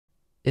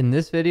In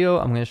this video,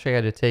 I'm going to show you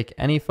how to take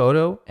any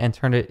photo and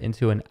turn it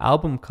into an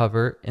album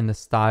cover in the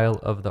style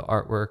of the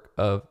artwork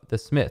of the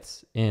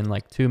Smiths in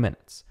like 2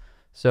 minutes.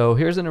 So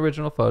here's an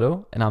original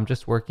photo, and I'm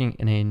just working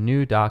in a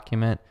new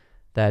document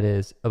that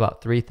is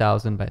about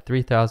 3,000 by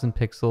 3,000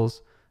 pixels.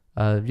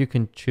 You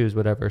can choose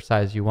whatever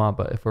size you want,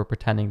 but if we're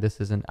pretending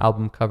this is an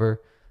album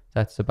cover,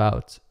 that's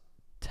about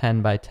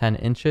 10 by 10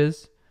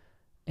 inches.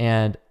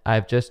 And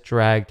I've just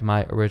dragged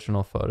my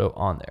original photo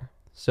on there.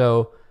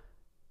 So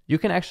you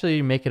can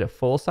actually make it a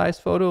full-size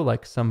photo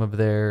like some of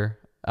their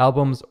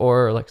albums,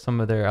 or like some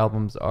of their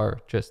albums are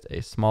just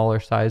a smaller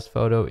size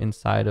photo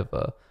inside of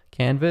a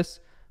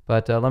canvas.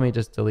 But let me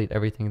just delete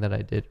everything that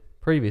I did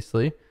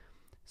previously.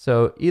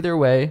 So either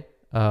way,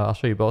 I'll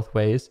show you both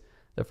ways.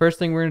 The first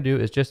thing we're going to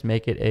do is just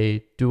make it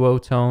a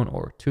duotone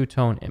or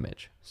two-tone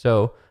image.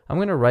 So I'm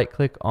going to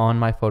right-click on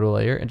my photo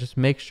layer and just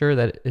make sure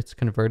that it's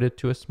converted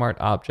to a smart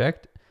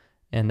object.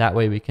 And that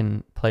way we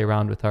can play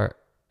around with our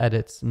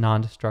edits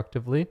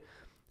non-destructively.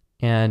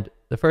 And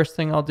the first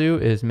thing I'll do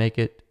is make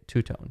it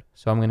two-tone.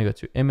 So I'm going to go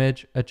to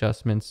Image,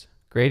 Adjustments,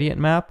 Gradient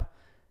Map.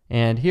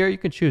 And here you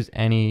can choose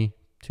any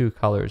 2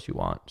 colors you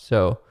want.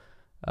 So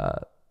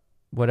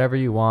whatever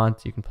you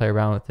want, you can play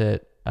around with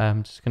it.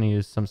 I'm just going to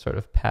use some sort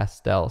of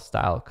pastel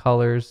style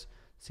colors.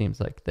 Seems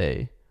like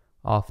they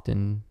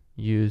often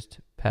used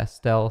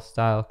pastel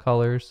style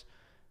colors,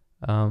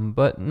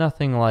 but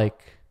nothing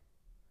like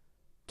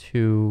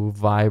too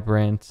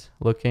vibrant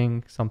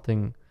looking,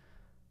 something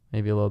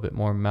maybe a little bit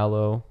more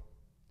mellow.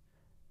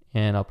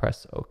 And I'll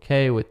press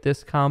OK with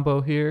this combo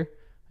here.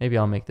 Maybe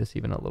I'll make this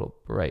even a little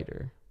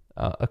brighter.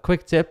 A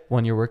quick tip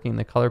when you're working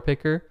the color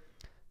picker,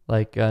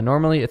 like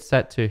normally it's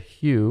set to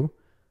hue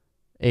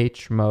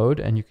H mode,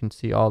 and you can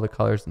see all the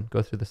colors and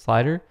go through the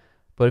slider.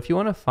 But if you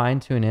want to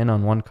fine tune in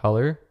on one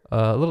color,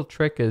 a little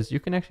trick is you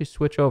can actually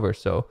switch over.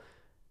 So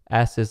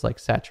S is like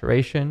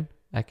saturation.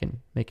 I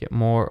can make it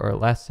more or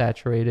less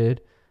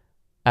saturated.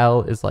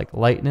 L is like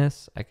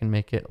lightness. I can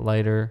make it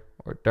lighter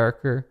or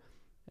darker.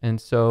 And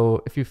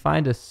so if you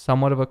find a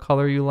somewhat of a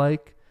color you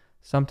like,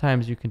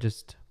 sometimes you can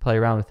just play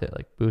around with it,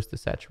 like boost the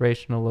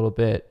saturation a little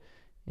bit,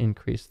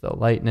 increase the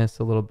lightness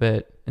a little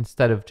bit,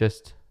 instead of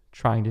just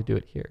trying to do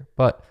it here.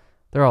 But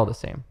they're all the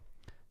same.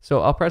 So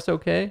I'll press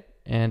OK,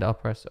 and I'll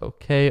press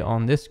OK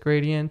on this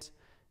gradient,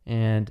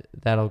 and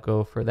that'll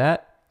go for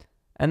that.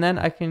 And then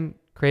I can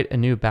create a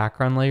new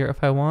background layer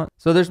if I want.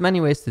 So there's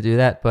many ways to do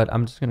that, but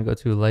I'm just going to go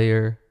to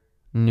Layer,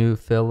 New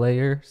Fill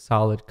Layer,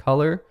 Solid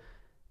Color.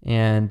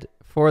 And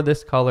for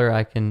this color,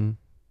 I can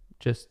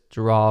just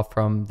draw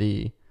from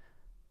the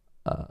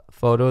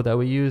photo that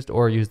we used,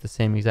 or use the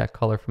same exact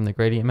color from the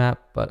gradient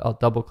map, but I'll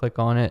double click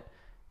on it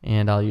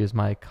and I'll use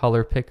my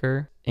color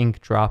picker,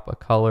 ink drop a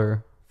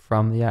color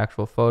from the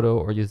actual photo,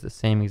 or use the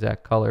same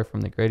exact color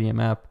from the gradient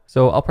map.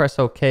 So I'll press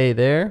OK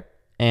there.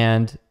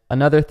 And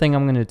another thing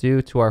I'm going to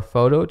do to our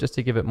photo, just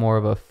to give it more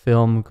of a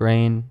film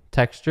grain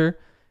texture,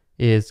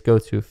 is go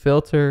to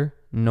Filter,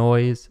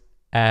 Noise,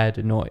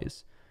 Add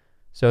Noise.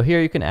 So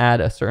here you can add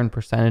a certain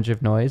percentage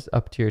of noise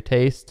up to your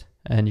taste,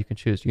 and you can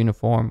choose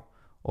uniform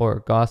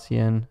or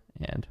Gaussian,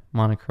 and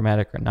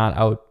monochromatic or not.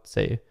 I would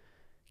say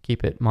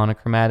keep it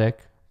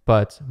monochromatic.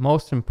 But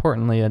most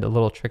importantly, and a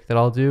little trick that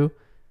I'll do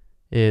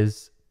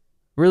is,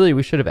 really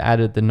we should have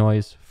added the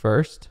noise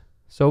first.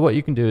 So what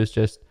you can do is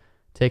just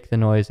take the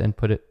noise and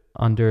put it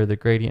under the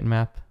gradient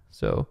map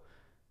so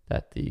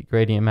that the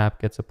gradient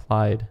map gets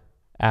applied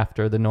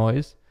after the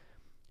noise.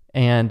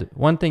 And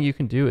one thing you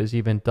can do is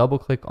even double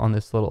click on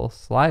this little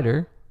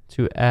slider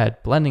to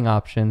add blending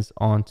options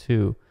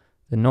onto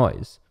the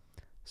noise.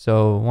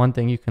 So one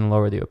thing, you can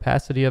lower the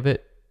opacity of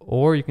it,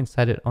 or you can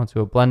set it onto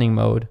a blending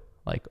mode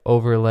like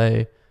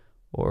overlay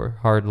or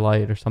hard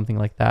light or something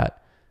like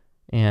that.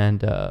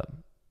 And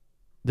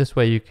this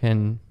way you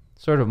can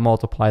sort of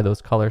multiply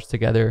those colors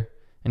together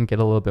and get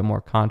a little bit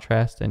more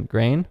contrast and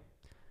grain.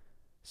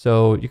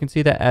 So you can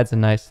see that adds a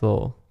nice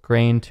little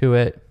grain to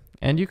it,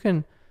 and you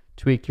can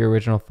tweak your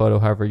original photo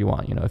however you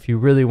want. You know, if you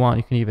really want,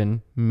 you can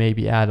even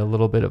maybe add a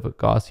little bit of a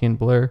Gaussian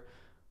blur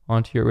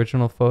onto your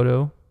original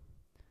photo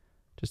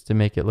just to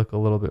make it look a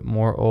little bit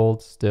more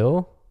old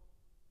still.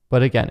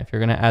 But again, if you're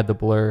going to add the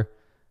blur,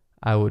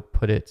 I would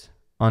put it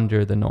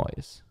under the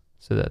noise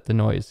so that the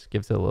noise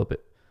gives it a little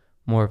bit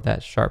more of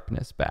that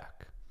sharpness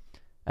back.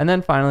 And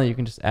then finally, you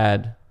can just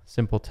add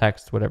simple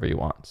text, whatever you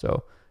want.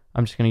 So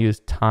I'm just going to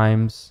use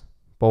Times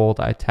bold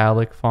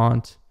italic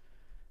font,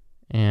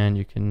 and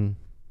you can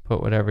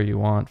put whatever you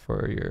want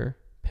for your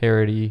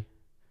parody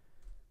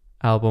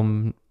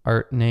album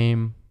art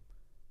name,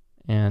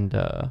 and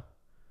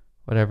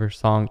whatever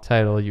song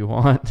title you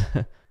want.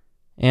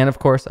 And of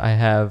course I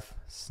have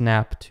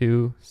Snap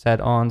to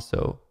set on,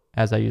 so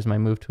as I use my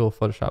move tool,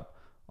 Photoshop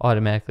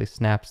automatically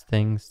snaps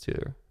things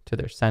to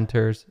their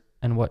centers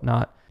and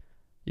whatnot.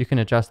 You can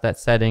adjust that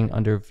setting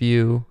under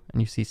View, and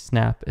you see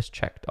Snap is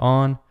checked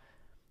on.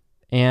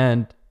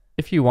 And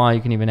if you want,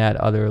 you can even add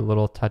other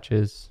little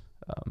touches.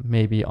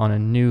 Maybe on a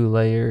new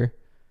layer,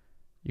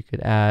 you could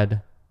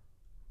add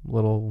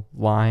little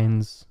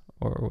lines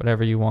or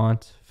whatever you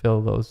want.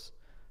 Fill those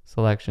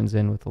selections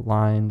in with the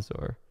lines,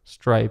 or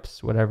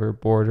stripes, whatever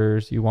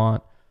borders you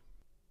want.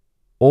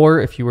 Or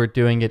if you were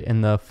doing it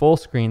in the full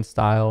screen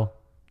style,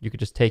 you could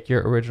just take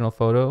your original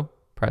photo,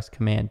 press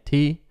Command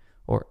T,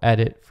 or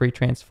edit free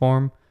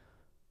transform.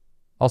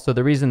 Also,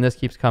 the reason this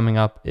keeps coming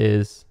up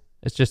is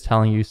it's just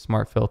telling you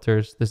smart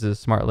filters. This is a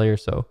smart layer,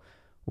 so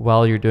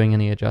while you're doing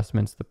any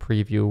adjustments, the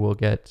preview will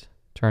get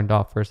turned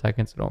off for a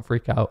second, so don't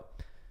freak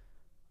out.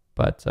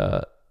 But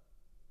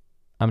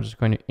I'm just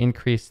going to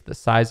increase the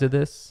size of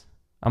this.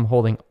 I'm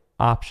holding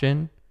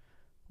Option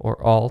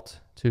or Alt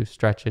to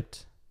stretch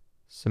it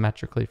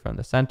symmetrically from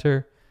the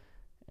center.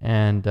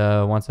 And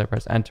once I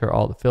press enter,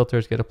 all the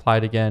filters get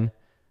applied again.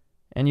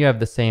 And you have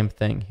the same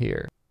thing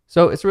here.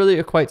 So it's really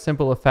a quite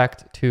simple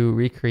effect to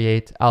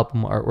recreate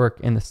album artwork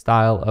in the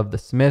style of the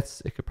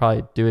Smiths. It could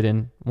probably do it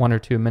in 1 or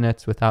 2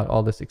 minutes without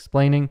all this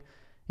explaining.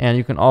 And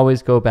you can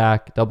always go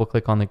back, double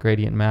click on the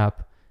gradient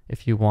map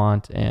if you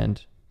want,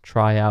 and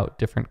try out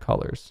different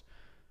colors.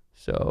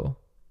 So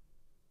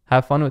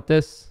have fun with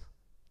this.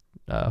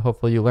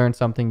 Hopefully you learned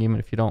something, even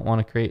if you don't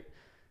want to create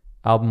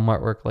album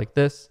artwork like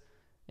this,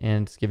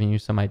 and it's giving you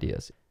some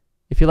ideas.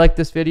 If you like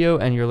this video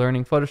and you're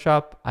learning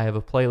Photoshop, I have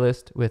a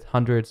playlist with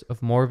hundreds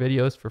of more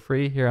videos for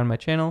free here on my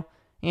channel,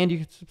 and you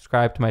can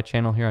subscribe to my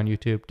channel here on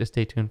YouTube to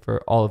stay tuned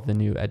for all of the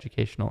new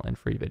educational and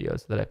free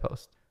videos that I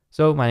post.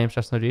 So my name is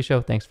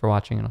Odisho. Thanks for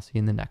watching, and I'll see you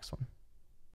in the next one.